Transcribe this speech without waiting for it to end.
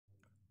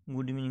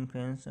Good evening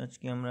friends,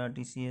 আজকে আমরা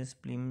TCS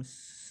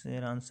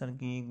প্রিলিমসের answer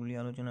কিগুলি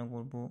আলোচনা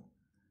করব।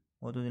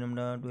 গতদিন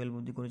আমরা 12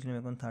 অবধি করেছিলাম,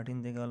 এখন 13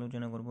 থেকে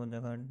আলোচনা করব।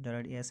 যারা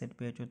এ সেট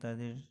পেয়েছো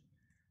তাদের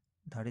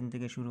 13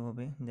 থেকে শুরু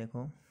হবে।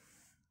 দেখো,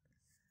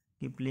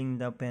 Kipling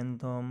the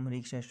phantom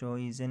rickshaw show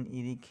is an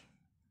Eric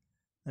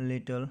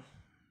little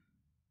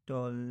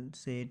ton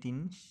set in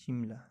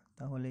Shimla.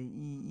 তাহলে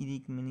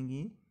ইরিক মানে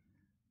কি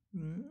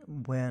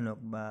ভয়ানক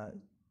বা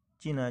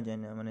চেনা যায়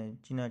না, মানে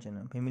চেনা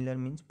চেনা। ফ্যামিলিয়ার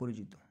মিন্স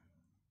পরিচিত,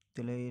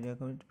 তাহলে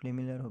এরকম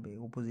ফ্যামিলিয়ার হবে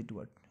অপোজিট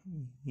ওয়ার্ড।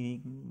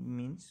 ইরিক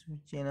মিন্স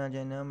চেনা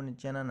যায় না, মানে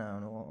চেনা না,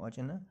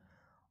 অচেনা,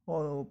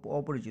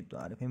 অপরিচিত।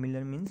 আর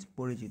ফ্যামিলিয়ার মিন্স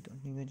পরিচিত,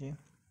 ঠিক আছে?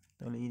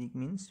 তাহলে ইরিক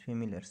মিন্স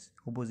ফ্যামিলিয়ার্স,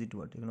 অপোজিট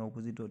ওয়ার্ড, এখানে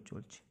অপোজিট ওয়ার্ড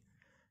চলছে।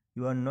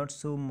 You are not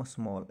so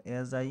small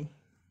as I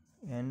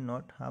and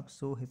not half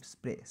so heap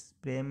spray.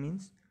 Spray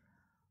means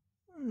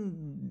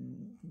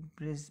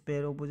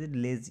স্প্রের opposite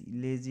lazy.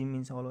 Lazy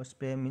means all.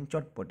 Spray means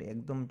চটপটে,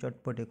 একদম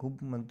চটপটে, খুব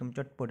একদম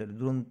চটপটে,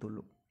 দুরন্ত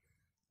লোক।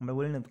 আমরা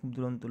বলি না খুব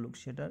দুরন্ত লোক,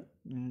 সেটা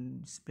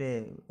স্প্রে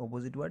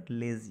অপোজিট ওয়ার্ড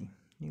লেজি,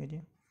 ঠিক আছে?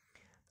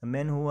 The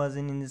man who was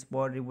in the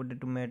spot reported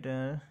to matter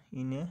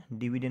in a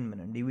dividend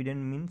manner.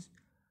 Dividend means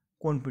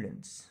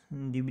confidence.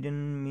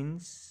 Dividend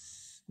means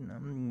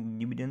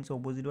dividends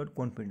opposite word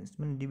confidence.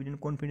 মানে dividend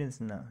confidence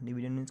না,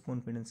 dividend means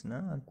confidence না,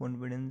 আর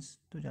confidence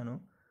তো জানো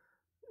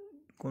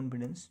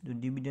confidence, তো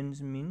dividends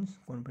means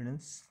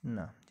confidence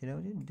না, সেটা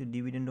হচ্ছে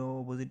dividend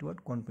opposite word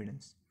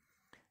confidence.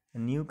 A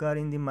new car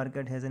in the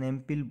market has an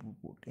ample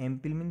boot.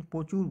 Ample means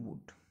প্রচুর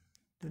বুট,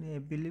 তাহলে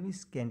ample means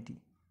scanty.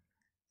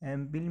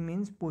 Ample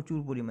means প্রচুর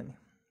পরিমাণে,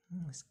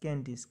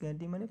 স্ক্যান্টি,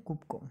 স্ক্যান্টি মানে খুব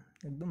কম,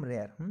 একদম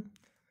rare.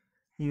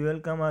 He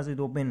welcome us with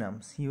open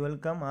arms. He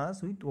welcome us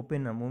with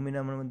open arm, open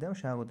আর্মের মধ্যে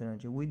স্বাগত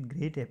জানাচ্ছি। With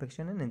great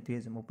affection and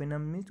enthusiasm. Open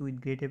arm means with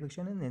great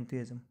affection and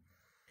enthusiasm.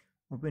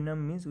 Open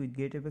arm means with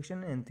great affection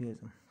and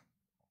enthusiasm.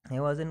 He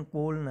was in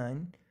coal nine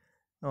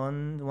on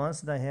once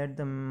the head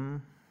the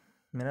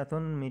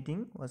marathon meeting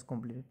was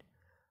completed.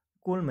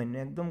 Coal mind,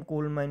 একদম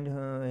কোল mind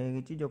হয়ে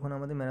গেছি যখন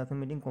আমাদের marathon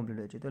meeting complete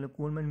হয়েছে। তাহলে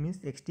কোল mind means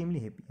extremely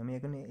happy. আমি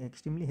এখানে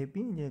extremely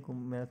happy যে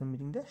ম্যারাথন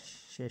মিটিংটা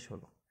শেষ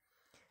হলো।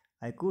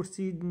 I could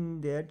see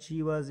that she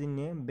was in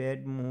a bad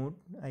mood.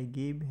 I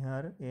gave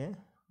her a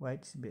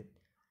white bread.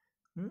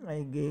 I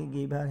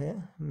gave her a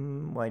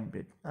white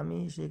bread. আমি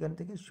সেখান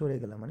থেকে সরে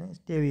গেলাম, মানে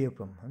স্টে away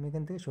from, আমি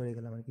এখান থেকে সরে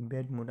গেলাম আর কি।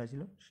 ব্যাড মুড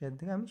আছিল, সেখান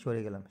থেকে আমি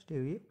সরে গেলাম, stay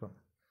away from.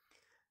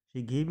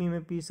 She gave him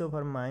a piece of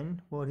her mind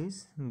for his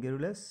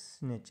garrulous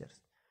nature.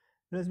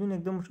 garrulous mean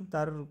একদম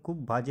তার খুব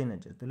বাজে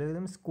নেচার, তাহলে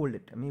একদম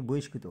স্কোল্ডেড, আমি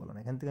বহিষ্কৃত হলাম,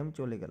 এখান থেকে আমি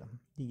চলে গেলাম।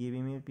 He gave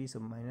him a piece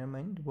of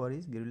mind for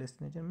his garrulous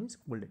nature means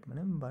scolded,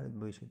 মানে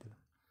বহিষ্কৃত হলাম।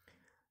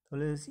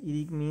 তাহলে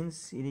Eric means,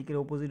 ইরিকের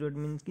opposite word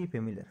means কি?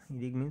 ফ্যামিলিয়ার।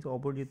 ইরিক মিন্স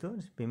অপরিচিত,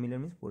 ফ্যামিলিয়ার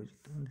মিন্স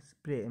পরিচিত।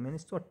 স্প্রে মানে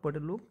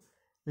চটপটে লোক,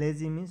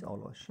 লেজি মিন্স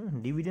অলস।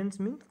 Dividends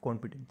means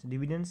confidence.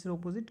 ডিভিডেন্সের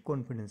opposite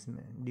confidence,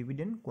 মানে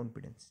ডিভিডেন্ট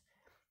কনফিডেন্স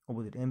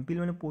অপোজিট। এমপিল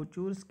মানে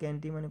প্রচুর,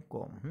 স্ক্যান্টি মানে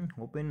কম।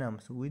 Open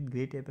arms with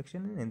great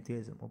affection and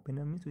enthusiasm. Open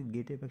arm means with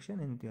great affection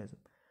and enthusiasm,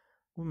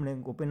 মানে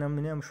ওপেন আর্ম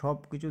মানে আমি সব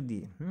কিছু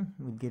দিয়ে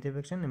উইথ গ্রেট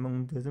অ্যাফেকশন এবং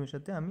এনথুজিয়াজমের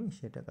সাথে আমি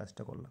সেটা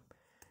কাজটা করলাম।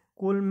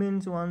 কোল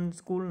মিন্স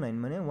স্কুল নাইন,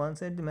 মানে ওয়ান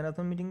সাইড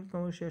ম্যারাথন মিটিং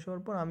শেষ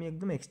হওয়ার পর আমি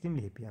একদম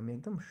এক্সট্রিমলি হ্যাপি, আমি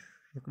একদম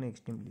এখন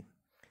extremely.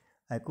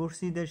 I could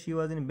see that she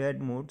was in bad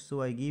mood, so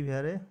I give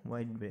hair a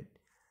white bread.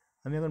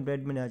 আমি এখন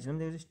ব্যাড মুডে আছিলাম,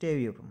 স্টে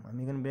অ্যাওয়ে ফ্রম, আমি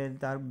এখন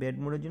তার ব্যাড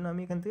মুডের জন্য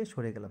আমি এখান থেকে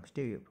সরে গেলাম,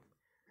 stay away from.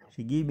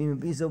 She give him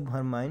piece of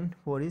her mind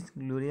for his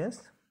glorious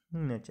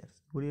nature.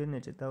 Glorious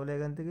nature, তাহলে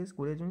এখান থেকে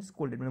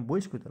স্কোল্ডেড মানে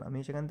বহিষ্কৃত হলাম, আমি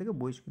সেখান থেকে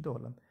বহিষ্কৃত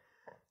হলাম।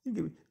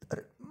 তার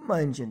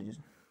mind changes.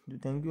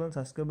 Thank you on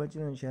subscribe my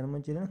channel, share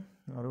my channel.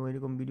 আরও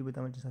এরকম ভিডিও পেতে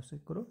আমার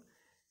সাবস্ক্রাইব করো,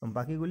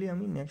 বাকিগুলি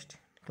আমি নেক্সট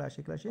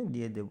ক্লাসে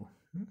দিয়ে দেবো।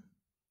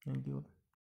 Thank you.